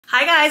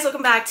Hi guys,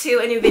 welcome back to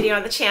a new video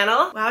on the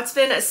channel. Wow, it's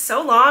been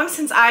so long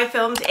since I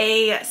filmed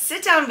a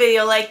sit-down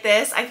video like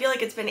this. I feel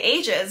like it's been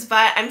ages,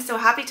 but I'm so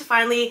happy to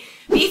finally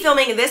be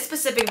filming this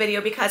specific video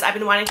because I've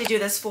been wanting to do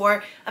this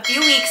for a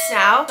few weeks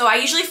now. So I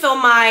usually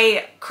film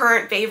my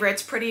current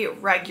favorites pretty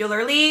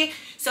regularly.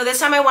 So this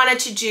time I wanted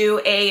to do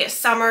a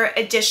summer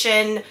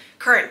edition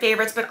current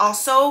favorites, but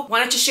also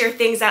wanted to share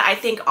things that I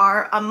think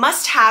are a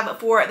must-have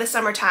for the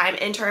summertime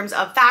in terms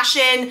of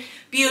fashion,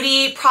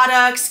 beauty,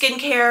 products,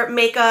 skincare,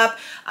 makeup,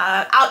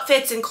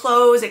 outfits and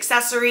clothes,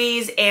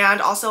 accessories,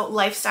 and also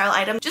lifestyle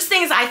items. Just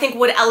things I think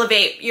would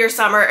elevate your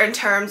summer in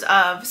terms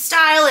of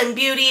style and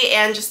beauty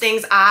and just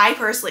things I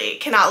personally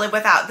cannot live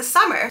without this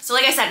summer. So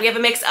like I said, we have a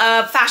mix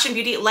of fashion,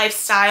 beauty,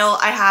 lifestyle.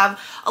 I have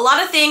a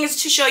lot of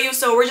things to show you,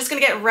 so we're just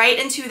gonna get right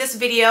into this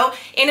video.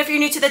 And if you're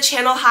new to the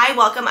channel, hi,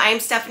 welcome. I'm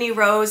Stephanie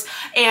Rose,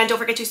 and don't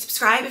forget to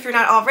subscribe if you're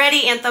not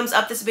already, and thumbs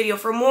up this video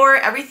for more.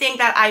 Everything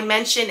that I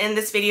mention in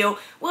this video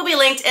will be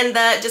linked in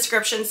the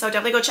description, so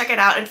definitely go check it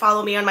out and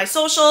follow me on my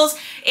socials,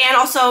 and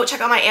also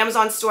check out my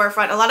Amazon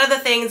storefront. A lot of the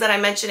things that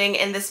I'm mentioning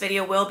in this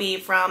video will be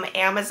from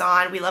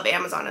Amazon. We love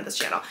Amazon on this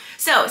channel.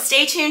 So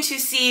stay tuned to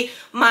see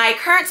my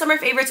current summer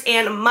favorites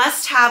and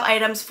must-have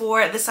items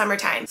for the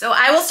summertime. So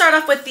I will start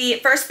off with the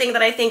first thing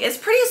that I think is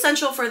pretty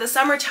essential for the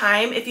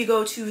summertime. If you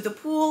go to the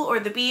pool or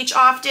the beach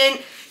often,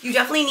 you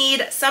definitely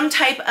need some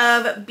type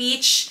of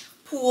beach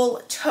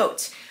pool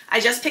tote. I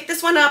just picked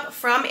this one up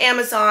from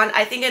Amazon.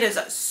 I think it is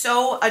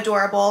so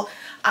adorable.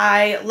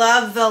 I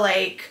love the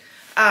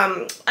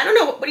I don't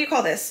know, what do you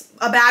call this?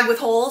 A bag with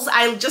holes.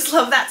 I just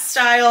love that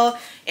style,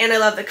 and I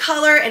love the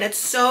color, and it's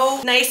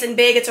so nice and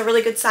big. It's a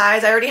really good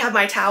size. I already have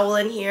my towel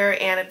in here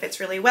and it fits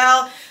really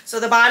well. So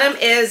the bottom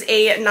is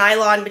a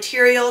nylon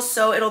material,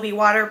 so it'll be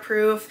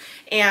waterproof,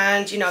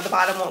 and you know, the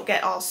bottom won't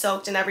get all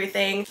soaked and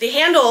everything. The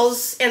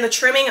handles and the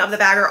trimming of the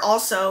bag are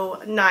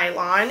also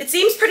nylon. It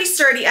seems pretty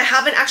sturdy. I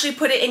haven't actually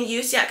put it in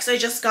use yet because I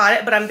just got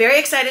it, but I'm very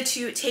excited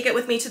to take it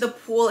with me to the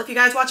pool. If you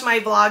guys watch my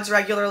vlogs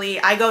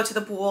regularly, I go to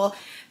the pool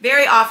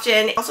very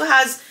often. It also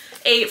has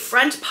a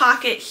front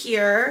pocket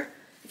here.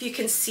 If you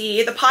can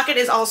see, the pocket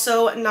is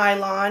also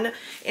nylon,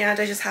 and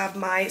I just have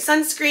my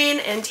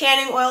sunscreen and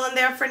tanning oil in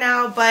there for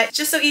now, but it's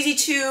just so easy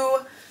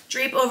to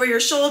drape over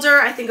your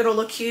shoulder. I think it'll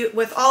look cute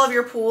with all of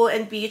your pool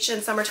and beach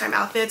and summertime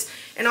outfits.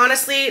 And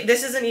honestly,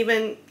 this isn't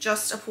even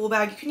just a pool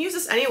bag. You can use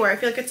this anywhere. I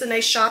feel like it's a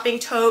nice shopping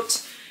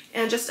tote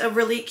and just a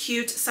really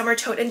cute summer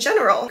tote in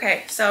general.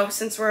 Okay, so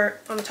since we're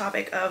on the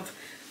topic of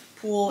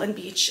pool and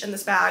beach and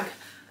this bag,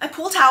 a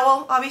pool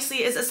towel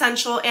obviously is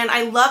essential, and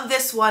I love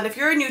this one. If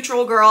you're a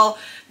neutral girl,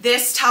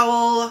 this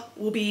towel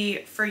will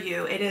be for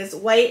you. It is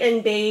white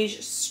and beige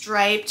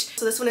striped.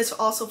 So this one is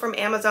also from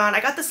Amazon.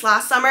 I got this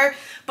last summer,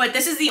 but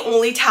this is the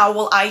only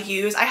towel I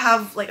use. I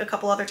have like a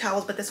couple other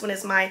towels, but this one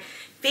is my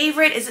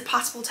favorite. Is it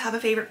possible to have a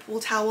favorite pool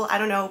towel? I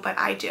don't know, but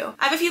I do.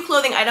 I have a few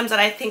clothing items that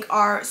I think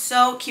are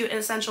so cute and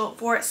essential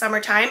for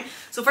summertime.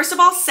 So first of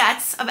all,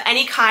 sets of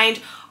any kind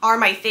are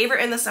my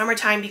favorite in the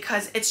summertime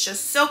because it's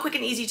just so quick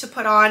and easy to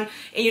put on,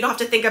 and you don't have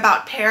to think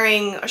about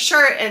pairing a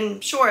shirt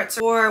and shorts,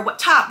 or what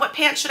top, what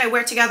pants should I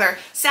wear together.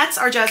 Sets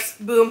are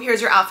just boom, here's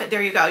your outfit,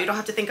 there you go. You don't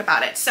have to think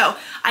about it. So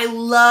I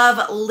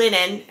love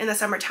linen in the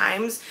summer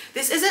times.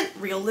 This isn't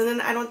real linen,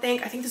 I don't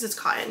think. I think this is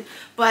cotton,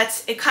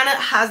 but it kind of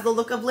has the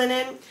look of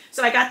linen.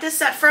 So I got this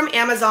set from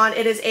Amazon.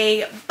 It is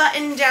a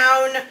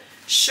button-down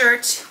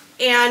shirt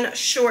and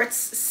shorts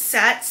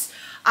set.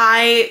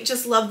 I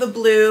just love the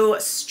blue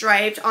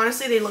striped.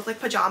 Honestly, they look like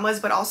pajamas,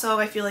 but also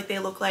I feel like they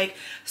look like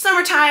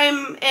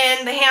summertime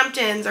in the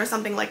Hamptons or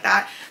something like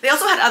that. They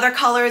also had other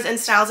colors and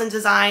styles and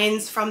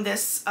designs from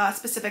this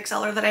specific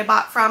seller that I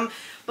bought from,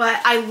 but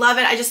I love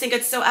it. I just think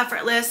it's so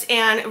effortless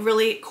and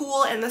really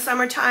cool in the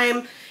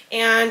summertime,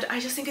 and I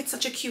just think it's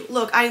such a cute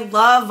look. I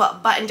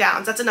love button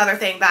downs. That's another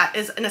thing that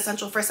is an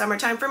essential for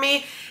summertime for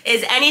me,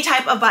 is any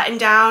type of button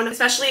down,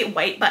 especially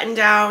white button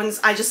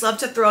downs. I just love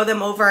to throw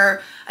them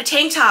over a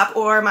tank top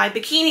or my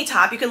bikini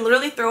top. You can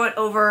literally throw it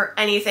over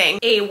anything.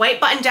 A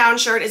white button down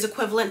shirt is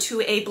equivalent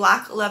to a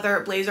black leather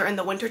blazer in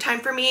the wintertime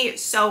for me.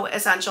 So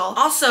essential.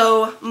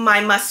 Also,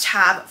 my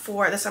must-have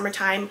for the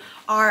summertime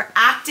are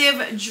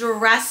active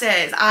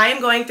dresses.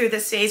 I'm going through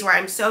this phase where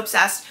I'm so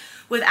obsessed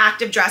with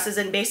active dresses,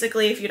 and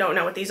basically, if you don't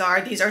know what these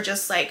are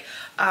just like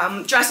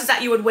dresses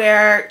that you would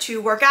wear to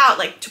work out,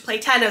 like to play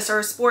tennis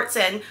or sports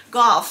in,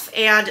 golf,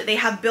 and they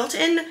have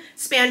built-in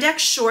spandex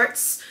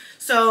shorts.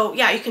 So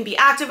yeah, you can be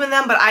active in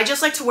them, but I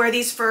just like to wear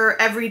these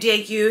for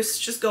everyday use,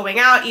 just going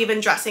out, even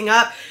dressing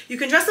up. You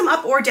can dress them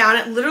up or down.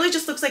 It literally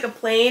just looks like a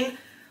plain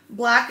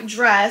black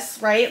dress,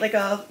 right? Like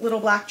a little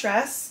black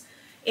dress.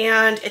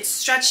 And it's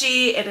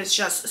stretchy, it is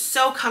just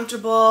so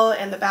comfortable,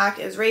 and the back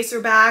is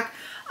racer back.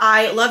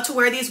 I love to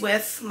wear these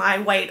with my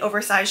white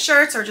oversized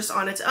shirts or just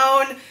on its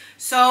own.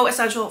 So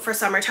essential for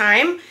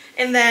summertime.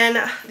 And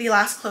then the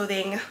last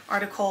clothing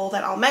article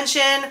that I'll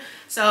mention,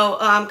 so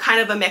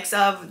kind of a mix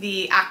of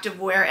the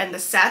activewear and the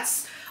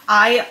sets.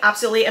 I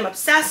absolutely am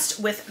obsessed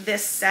with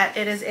this set.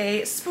 It is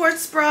a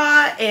sports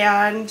bra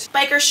and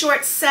biker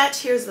shorts set.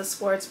 Here's the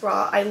sports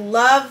bra. I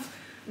love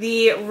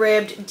the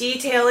ribbed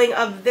detailing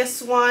of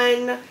this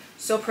one.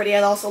 So pretty.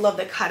 I also love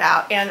the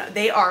cutout, and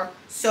they are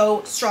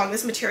so strong.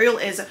 This material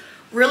is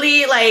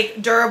really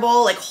like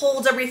durable, like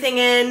holds everything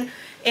in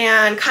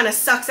and kind of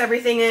sucks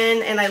everything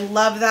in, and I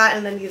love that.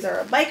 And then these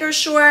are biker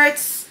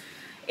shorts,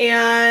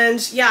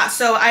 and yeah,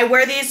 so I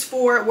wear these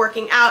for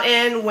working out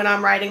in, when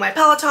I'm riding my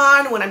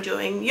Peloton, when I'm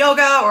doing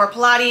yoga or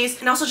Pilates,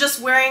 and also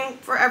just wearing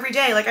for every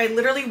day. Like I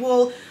literally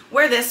will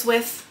wear this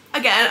with,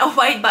 again, a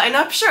white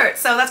button-up shirt.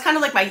 So that's kind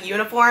of like my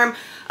uniform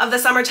of the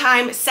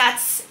summertime,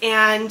 sets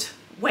and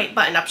white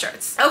button-up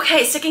shirts.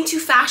 Okay, sticking to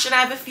fashion, I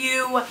have a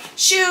few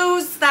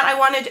shoes that I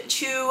wanted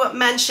to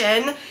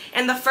mention,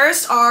 and the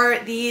first are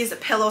these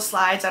pillow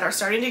slides that are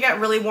starting to get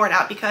really worn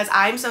out, because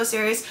I'm so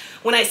serious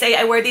when I say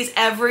I wear these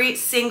every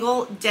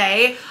single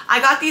day.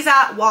 I got these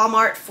at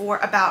Walmart for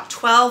about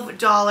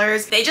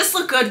 $12. They just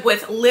look good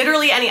with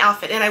literally any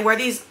outfit, and I wear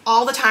these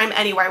all the time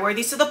anywhere. I wear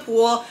these to the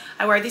pool,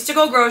 I wear these to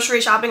go grocery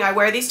shopping, I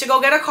wear these to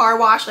go get a car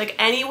wash, like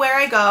anywhere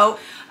I go.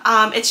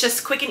 It's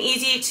just quick and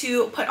easy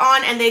to put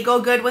on, and they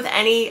go good with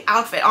any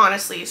outfit,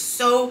 honestly.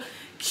 So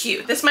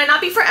cute. This might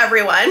not be for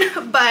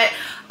everyone, but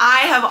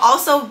I have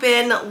also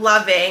been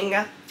loving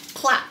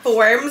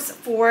platforms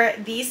for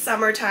the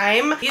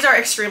summertime. These are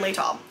extremely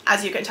tall,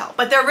 as you can tell,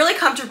 but they're really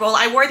comfortable.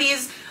 I wore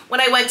these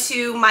when I went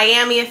to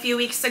Miami a few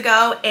weeks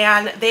ago,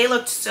 and they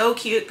looked so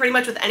cute pretty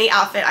much with any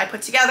outfit I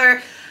put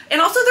together.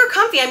 And also they're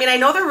comfy. I mean, I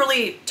know they're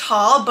really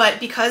tall, but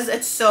because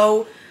it's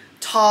so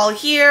tall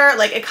here,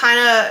 like it kind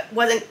of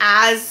wasn't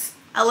as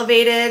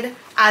elevated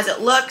as it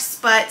looks,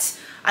 but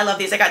I love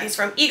these. I got these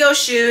from Ego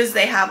Shoes.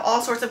 They have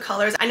all sorts of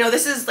colors. I know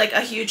this is like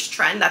a huge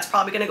trend that's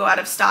probably gonna go out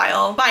of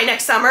style by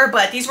next summer,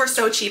 but these were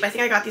so cheap. I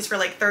think I got these for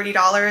like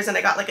 $30, and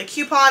I got like a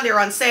coupon. They were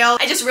on sale.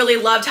 I just really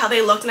loved how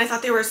they looked, and I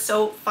thought they were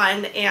so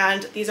fun,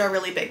 and these are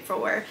really big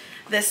for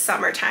this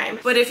summertime.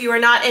 But if you are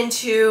not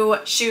into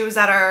shoes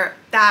that are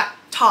that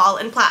tall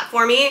and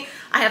platformy,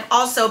 I have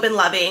also been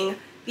loving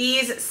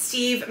these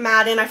Steve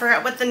Madden, I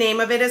forgot what the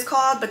name of it is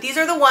called, but these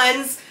are the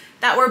ones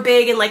that were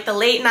big in like the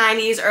late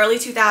 90s, early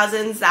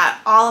 2000s that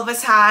all of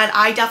us had.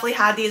 I definitely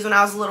had these when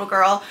I was a little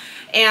girl,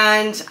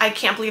 and I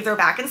can't believe they're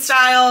back in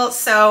style.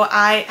 So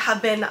I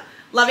have been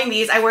loving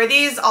these. I wear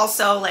these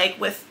also like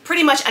with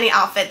pretty much any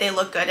outfit. They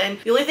look good, and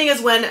the only thing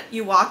is when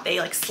you walk, they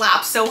like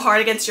slap so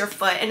hard against your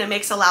foot and it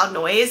makes a loud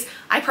noise.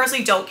 I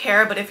personally don't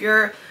care, but if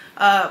you're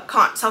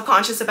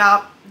self-conscious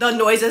about the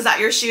noises that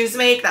your shoes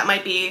make, that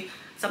might be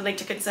something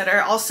to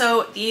consider.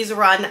 Also, these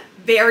run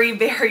very,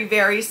 very,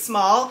 very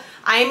small.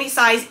 I am a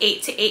size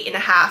 8 to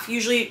 8.5,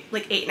 usually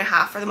like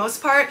 8.5 for the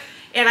most part,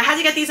 and I had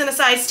to get these in a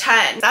size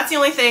 10. That's the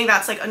only thing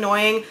that's like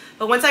annoying,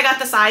 but once I got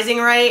the sizing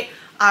right,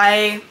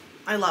 I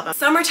love them.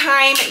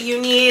 Summertime, you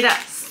need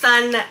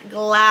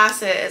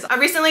sunglasses.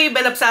 I've recently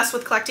been obsessed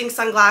with collecting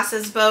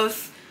sunglasses,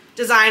 both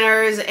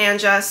designers and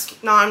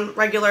just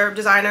non-regular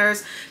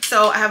designers,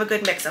 so I have a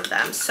good mix of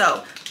them.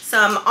 So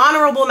some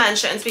honorable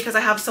mentions, because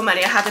I have so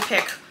many, I had to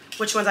pick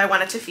which ones I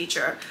wanted to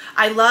feature.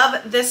 I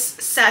love this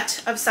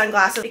set of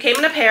sunglasses. It came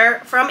in a pair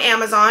from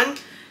Amazon,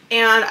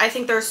 and I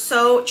think they're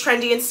so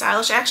trendy and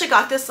stylish. I actually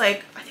got this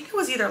like, I think it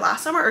was either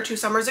last summer or 2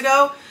 summers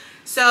ago.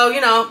 So,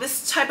 you know,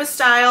 this type of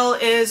style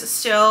is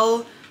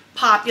still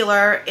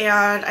popular,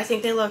 and I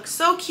think they look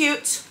so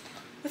cute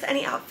with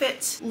any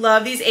outfit.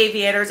 Love these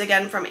aviators,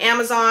 again from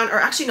Amazon, or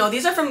actually no,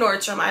 these are from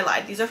Nordstrom. I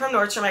lied. These are from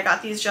Nordstrom. I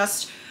got these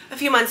just a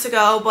few months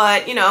ago,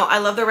 but you know, I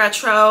love the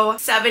retro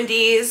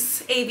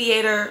 70s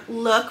aviator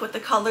look with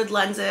the colored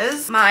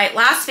lenses. My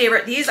last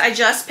favorite, these I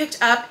just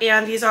picked up,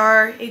 and these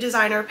are a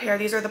designer pair.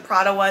 These are the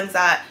Prada ones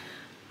that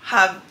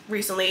have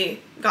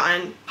recently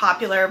gotten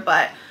popular,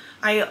 but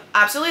I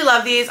absolutely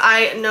love these.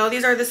 I know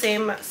these are the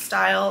same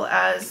style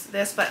as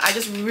this, but I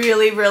just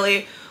really,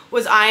 really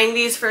was eyeing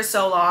these for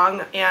so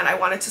long, and I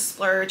wanted to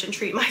splurge and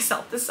treat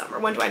myself this summer.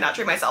 When do I not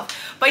treat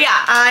myself? But yeah,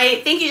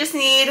 I think you just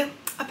need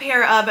a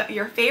pair of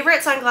your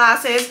favorite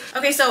sunglasses.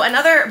 Okay, so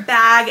another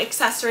bag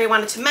accessory I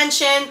wanted to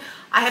mention.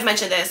 I have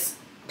mentioned this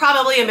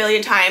probably a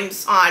million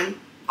times on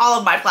all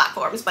of my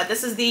platforms, but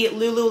this is the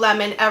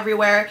Lululemon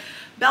Everywhere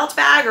belt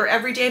bag, or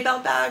everyday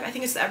belt bag. I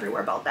think it's the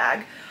Everywhere belt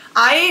bag.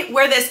 I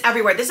wear this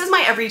everywhere. This is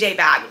my everyday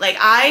bag. Like,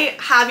 I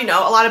have, you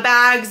know, a lot of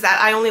bags that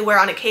I only wear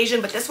on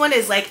occasion, but this one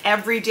is like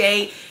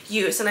everyday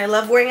use, and I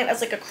love wearing it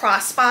as like a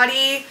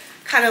crossbody,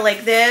 kind of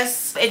like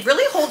this. It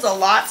really holds a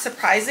lot,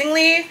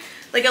 surprisingly.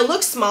 Like, it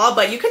looks small,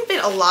 but you can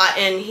fit a lot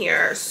in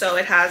here. So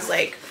it has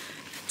like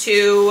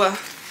 2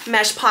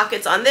 mesh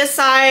pockets on this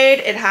side.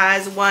 It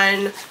has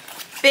 1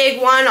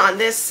 big one on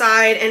this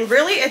side, and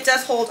really it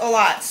does hold a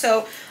lot.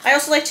 So I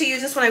also like to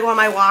use this when I go on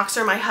my walks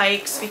or my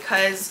hikes,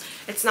 because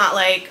it's not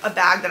like a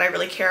bag that I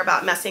really care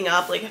about messing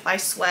up. Like, if I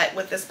sweat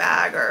with this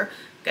bag or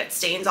get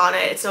stains on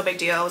it, it's no big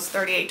deal. It's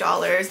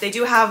 $38. They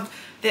do have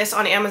this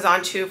on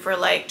Amazon too for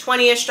like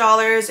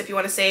 $20-ish if you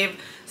want to save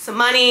some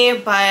money,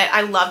 but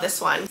I love this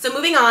one. So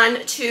moving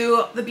on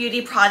to the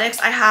beauty products,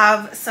 I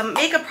have some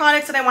makeup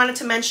products that I wanted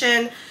to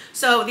mention.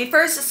 So the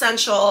first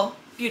essential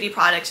beauty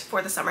product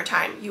for the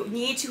summertime, you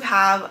need to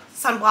have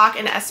sunblock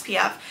and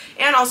SPF,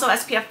 and also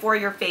SPF for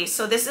your face.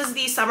 So this is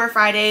the Summer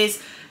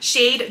Fridays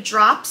Shade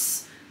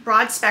Drops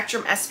Broad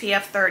Spectrum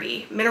SPF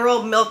 30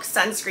 Mineral Milk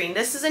Sunscreen.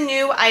 This is a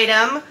new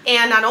item,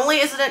 and not only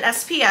is it an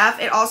SPF,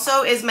 it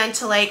also is meant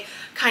to like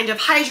kind of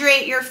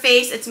hydrate your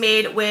face. It's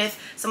made with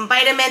some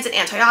vitamins and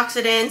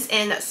antioxidants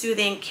and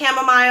soothing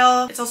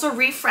chamomile. It's also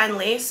reef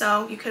friendly,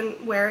 so you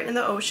can wear it in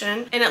the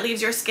ocean, and it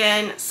leaves your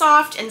skin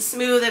soft and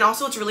smooth, and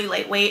also it's really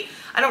lightweight.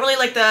 I don't really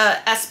like the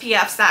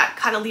SPFs that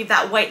kind of leave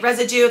that white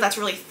residue that's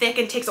really thick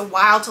and takes a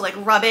while to like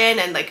rub in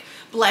and like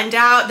blend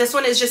out. This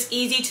one is just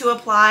easy to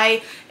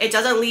apply. It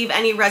doesn't leave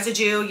any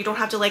residue. You don't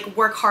have to like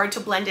work hard to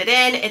blend it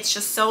in. It's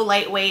just so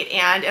lightweight,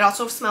 and it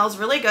also smells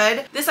really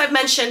good. This I've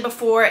mentioned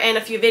before in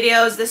a few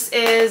videos. This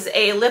is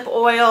a lip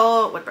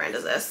oil. What brand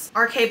is this?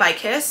 RK by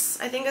Kiss,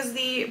 I think is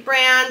the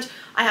brand.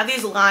 I have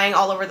these lying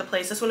all over the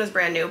place. This one is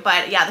brand new,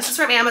 but yeah, this is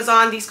from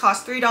Amazon. These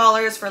cost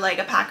 $3 for like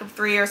a pack of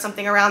 3 or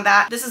something around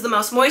that. This is the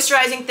most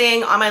moisturizing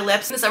thing on my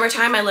lips. In the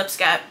summertime, my lips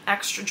get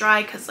extra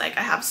dry because like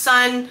I have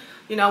sun.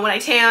 You know, when I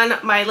tan,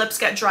 my lips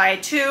get dry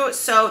too.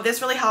 So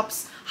this really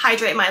helps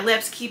hydrate my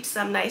lips, keeps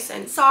them nice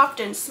and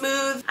soft and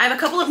smooth. I have a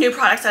couple of new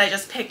products that I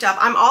just picked up.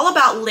 I'm all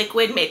about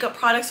liquid makeup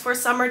products for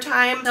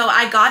summertime. So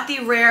I got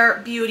the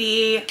Rare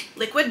Beauty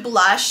liquid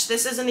blush.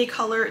 This is in the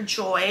color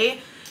Joy.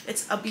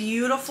 It's a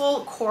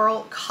beautiful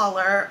coral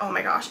color. Oh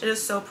my gosh, it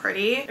is so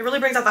pretty. It really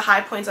brings out the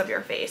high points of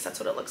your face. That's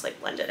what it looks like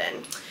blended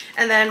in.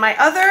 And then my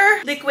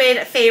other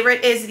liquid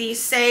favorite is the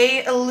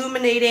Say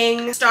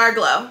Illuminating Star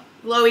Glow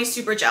Glowy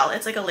Super Gel.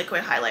 It's like a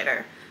liquid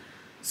highlighter.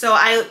 So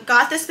I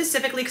got this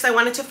specifically because I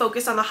wanted to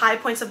focus on the high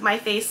points of my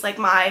face, like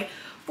my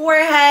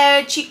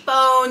forehead,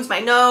 cheekbones, my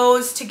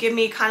nose, to give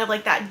me kind of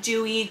like that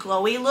dewy,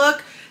 glowy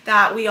look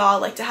that we all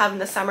like to have in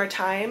the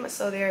summertime.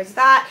 So there's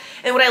that.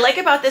 And what I like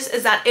about this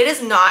is that it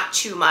is not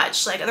too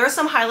much. Like there are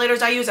some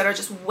highlighters I use that are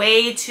just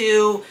way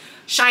too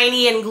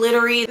shiny and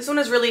glittery. This one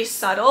is really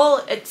subtle.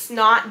 It's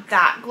not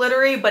that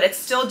glittery, but it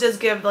still does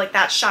give like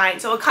that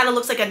shine. So it kind of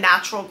looks like a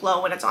natural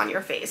glow when it's on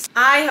your face.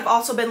 I have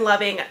also been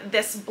loving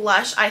this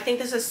blush. I think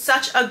this is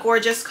such a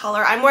gorgeous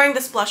color. I'm wearing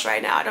this blush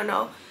right now. I don't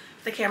know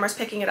if the camera's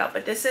picking it up,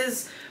 but this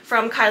is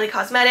from Kylie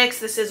Cosmetics.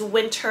 This is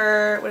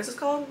Winter, what is this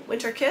called?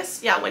 Winter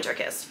Kiss? Yeah, Winter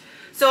Kiss.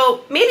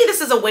 So maybe this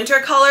is a winter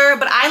color,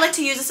 but I like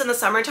to use this in the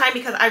summertime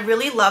because I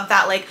really love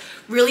that like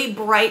really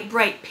bright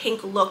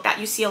pink look that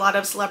you see a lot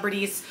of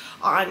celebrities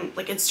on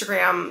like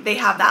Instagram. They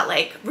have that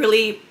like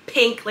really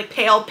pink, like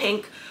pale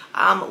pink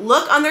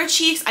look on their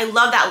cheeks. I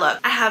love that look.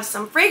 I have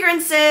some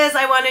fragrances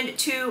I wanted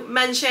to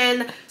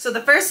mention. So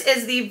the first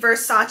is the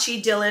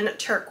Versace Dylan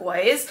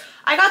Turquoise.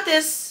 I got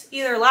this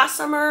either last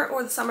summer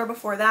or the summer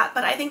before that,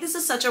 but I think this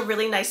is such a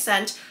really nice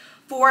scent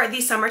for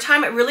the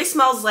summertime. It really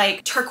smells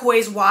like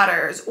turquoise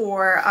waters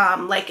or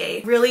like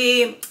a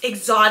really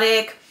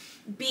exotic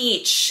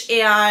beach,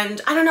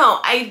 and I don't know,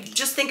 I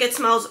just think it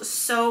smells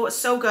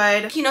so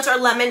good. Key notes are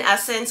lemon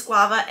essence,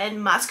 guava,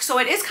 and musk. So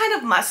it is kind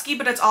of musky,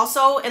 but it's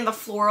also in the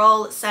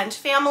floral scent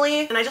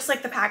family, and I just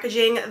like the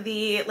packaging.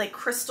 The like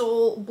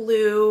crystal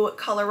blue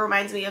color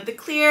reminds me of the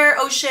clear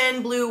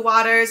ocean blue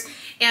waters,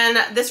 and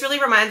this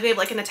really reminds me of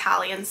like an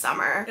Italian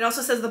summer. It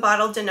also says the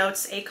bottle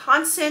denotes a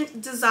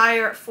constant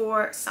desire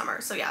for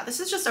summer. So yeah, this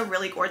is just a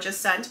really gorgeous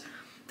scent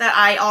that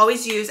I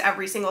always use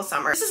every single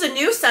summer. This is a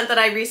new scent that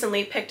I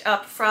recently picked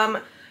up from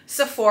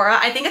Sephora.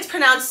 I think it's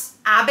pronounced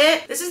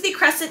Abbott. This is the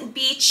Crescent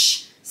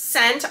Beach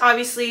scent.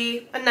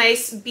 Obviously a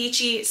nice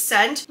beachy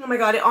scent. Oh my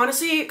god, it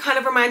honestly kind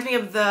of reminds me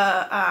of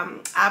the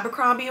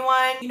Abercrombie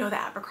one. You know, the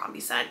Abercrombie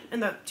scent in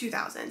the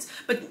 2000s,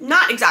 but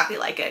not exactly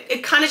like it.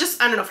 It kind of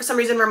just, I don't know, for some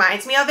reason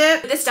reminds me of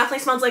it. But this definitely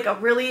smells like a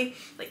really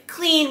like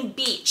clean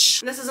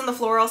beach. This is in the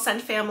floral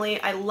scent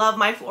family. I love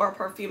my floral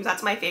perfumes.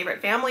 That's my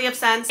favorite family of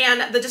scents.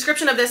 And the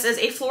description of this is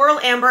a floral,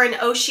 amber, and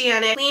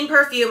oceanic clean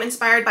perfume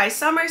inspired by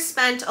summer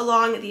spent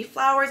along the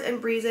flowers and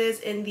breezes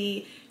in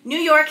the New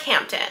York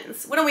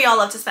Hamptons. Wouldn't we all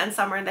love to spend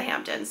summer in the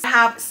Hamptons? I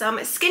have some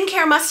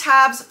skincare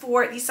must-haves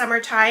for the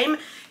summertime.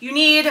 You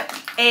need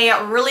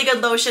a really good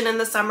lotion in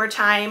the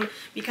summertime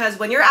because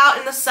when you're out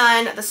in the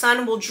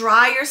sun will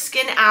dry your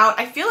skin out.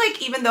 I feel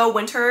like even though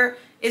winter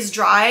is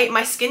dry,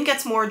 my skin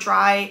gets more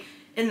dry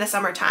in the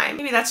summertime.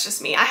 Maybe that's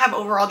just me. I have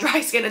overall dry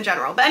skin in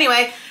general. But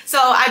anyway, so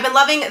I've been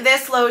loving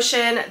this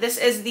lotion. This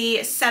is the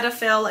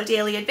Cetaphil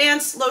Daily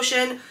Advanced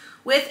Lotion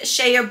with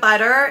shea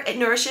butter. It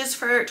nourishes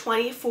for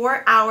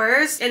 24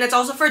 hours, and it's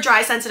also for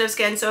dry sensitive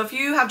skin. So if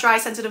you have dry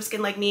sensitive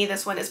skin like me,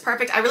 this one is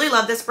perfect. I really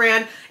love this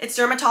brand. It's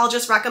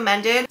dermatologist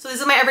recommended. So this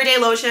is my everyday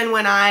lotion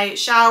when I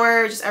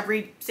shower, just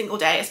every single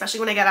day, especially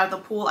when I get out of the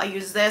pool. I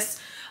use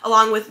this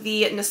along with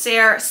the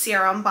Nasser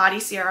serum, body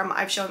serum.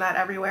 I've shown that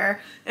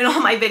everywhere in all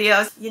my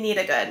videos. You need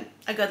a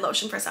good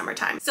lotion for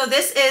summertime. So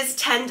this is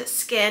Tend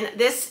Skin.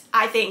 This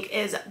I think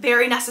is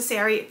very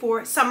necessary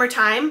for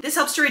summertime. This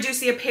helps to reduce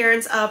the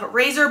appearance of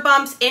razor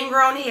bumps,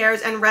 ingrown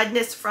hairs, and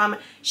redness from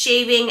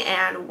shaving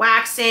and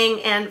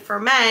waxing. And for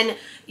men,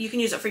 you can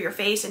use it for your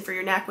face and for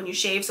your neck when you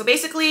shave. So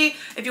basically,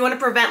 if you want to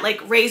prevent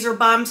like razor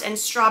bumps and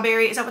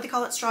strawberry, is that what they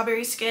call it?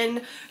 Strawberry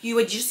skin? You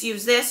would just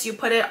use this. You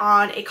put it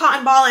on a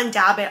cotton ball and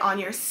dab it on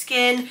your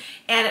skin,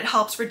 and it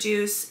helps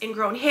reduce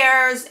ingrown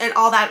hairs and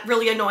all that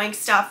really annoying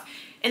stuff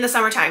in the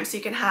summertime so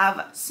you can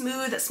have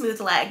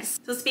smooth legs.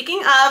 So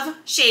speaking of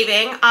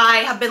shaving, I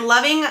have been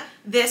loving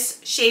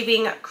this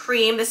shaving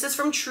cream. This is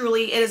from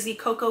Truly. It is the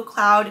Cocoa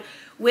Cloud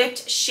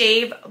Whipped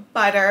Shave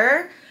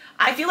Butter.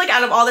 I feel like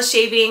out of all the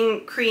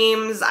shaving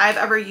creams I've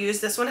ever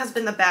used, this one has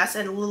been the best,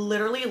 and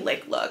literally,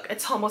 like, look,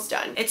 it's almost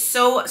done. It's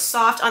so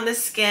soft on the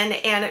skin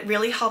and it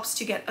really helps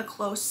to get a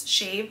close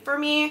shave for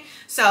me.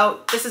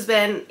 So this has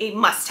been a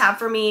must-have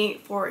for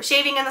me for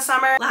shaving in the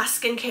summer. Last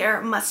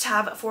skincare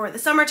must-have for the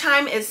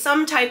summertime is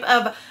some type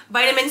of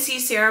vitamin C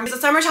serum. The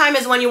summertime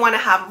is when you want to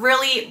have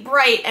really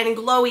bright and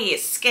glowy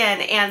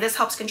skin, and this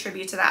helps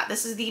contribute to that.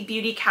 This is the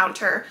Beauty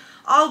Counter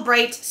All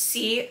Bright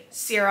C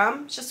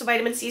Serum. It's just a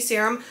vitamin C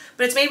serum,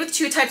 but it's made with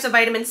 2 types of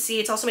vitamin C.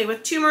 It's also made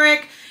with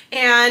turmeric,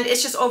 and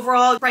it's just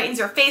overall brightens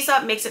your face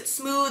up, makes it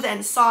smooth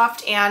and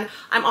soft, and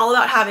I'm all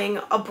about having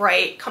a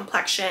bright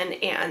complexion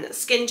and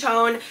skin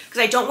tone because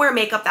I don't wear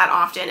makeup that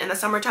often in the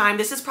summertime.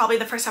 This is probably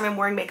the first time I'm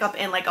wearing makeup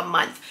in like a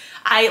month.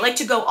 I like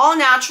to go all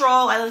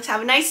natural. I like to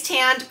have a nice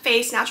tanned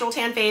face, natural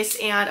tan face,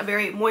 and a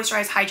very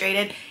moisturized,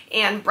 hydrated,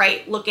 and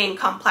bright looking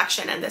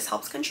complexion, and this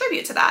helps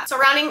contribute to that. So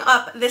rounding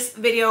up this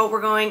video, we're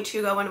going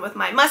to go in with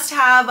my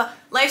must-have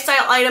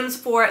lifestyle items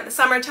for the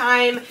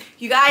summertime.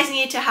 You guys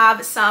need to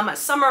have some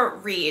summer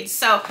reads.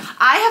 So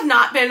I have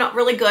not been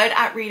really good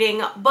at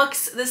reading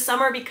books this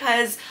summer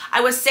because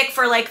I was sick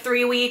for like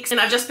 3 weeks and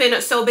I've just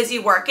been so busy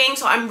working.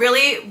 So I'm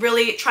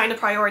really trying to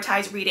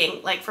prioritize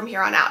reading like from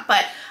here on out.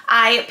 But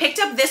I picked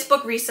up this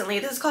book recently.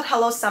 This is called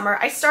Hello Summer.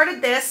 I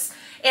started this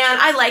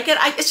and I like it.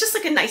 It's just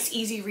like a nice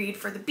easy read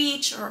for the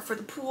beach or for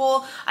the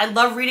pool. I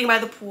love reading by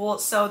the pool,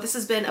 so this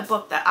has been a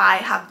book that I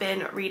have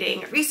been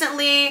reading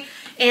recently.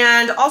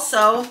 And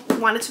also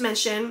wanted to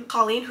mention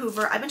Colleen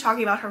Hoover. I've been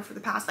talking about her for the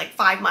past like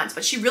 5 months,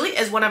 but she really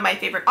is one of my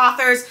favorite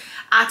authors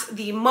at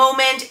the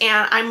moment,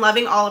 and I'm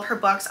loving all of her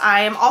books.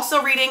 I am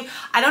also reading,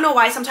 I don't know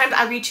why, sometimes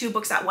I read 2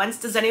 books at once.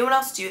 Does anyone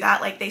else do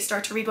that? Like they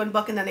start to read one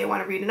book and then they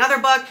want to read another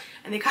book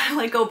and they kind of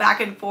like go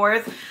back and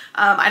forth.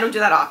 I don't do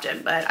that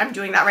often, but I'm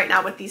doing that right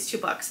now with these 2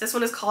 books. This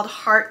one is called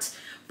Heart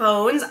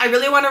Bones. I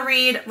really want to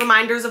read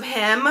Reminders of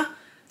Him.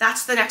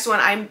 That's the next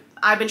one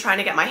I've been trying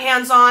to get my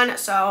hands on,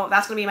 so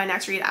that's gonna be my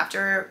next read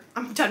after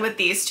I'm done with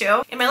these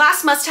 2. And my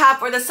last must-have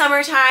for the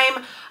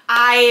summertime,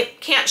 I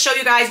can't show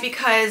you guys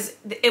because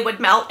it would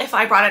melt if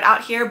I brought it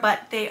out here,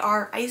 but they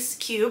are ice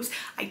cubes.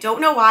 I don't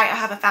know why. I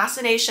have a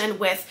fascination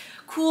with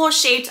cool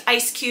shaped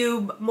ice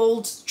cube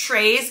mold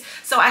trays.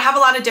 So I have a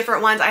lot of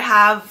different ones. I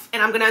have,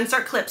 and I'm gonna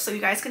insert clips so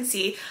you guys can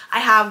see, I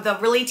have the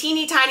really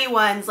teeny tiny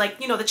ones, like,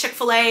 you know, the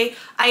Chick-fil-A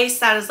ice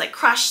that is like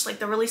crushed, like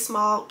the really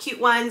small cute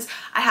ones.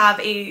 I have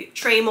a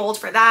tray mold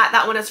for that.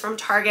 That one is from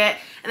Target.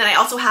 And then I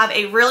also have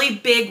a really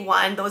big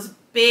one, those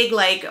big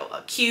like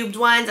cubed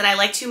ones, and I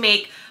like to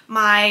make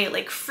my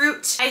like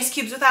fruit ice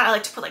cubes with that. I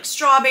like to put like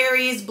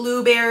strawberries,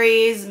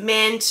 blueberries,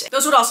 mint.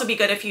 Those would also be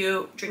good if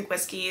you drink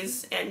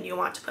whiskeys and you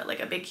want to put like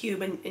a big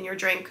cube in your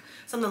drink,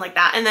 something like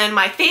that. And then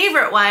my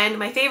favorite one,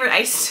 my favorite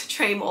ice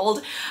tray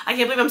mold, I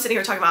can't believe I'm sitting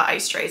here talking about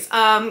ice trays.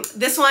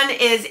 This one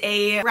is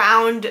a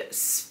round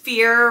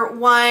sphere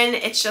one.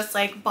 It's just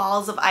like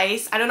balls of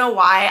ice. I don't know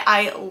why.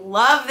 I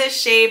love this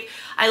shape.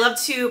 I love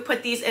to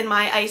put these in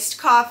my iced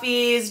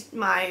coffees,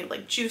 my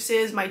like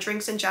juices, my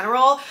drinks in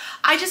general.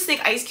 I just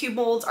think ice cube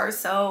molds are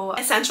so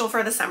essential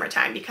for the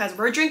summertime because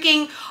we're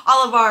drinking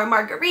all of our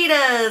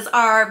margaritas,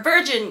 our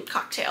virgin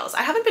cocktails.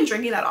 I haven't been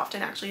drinking that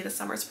often actually this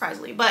summer,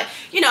 surprisingly, but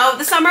you know,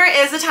 the summer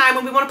is the time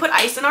when we want to put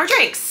ice in our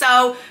drinks.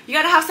 So you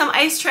gotta have some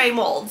ice tray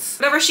molds,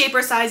 whatever shape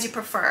or size you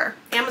prefer.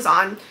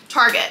 Amazon,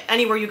 Target,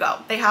 anywhere you go,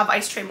 they have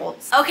ice tray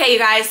molds. Okay, you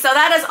guys, so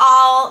that is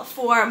all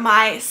for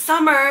my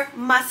summer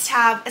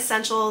must-have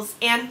essentials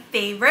and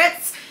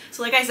favorites.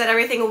 So like I said,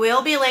 everything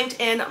will be linked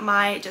in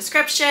my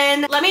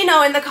description. Let me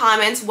know in the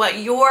comments what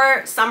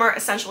your summer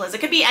essential is. It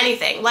could be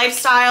anything,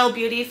 lifestyle,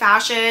 beauty,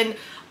 fashion,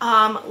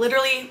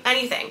 literally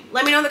anything.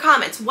 Let me know in the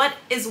comments. What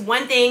is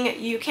one thing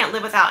you can't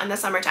live without in the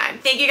summertime?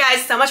 Thank you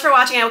guys so much for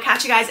watching. I will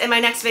catch you guys in my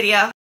next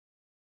video.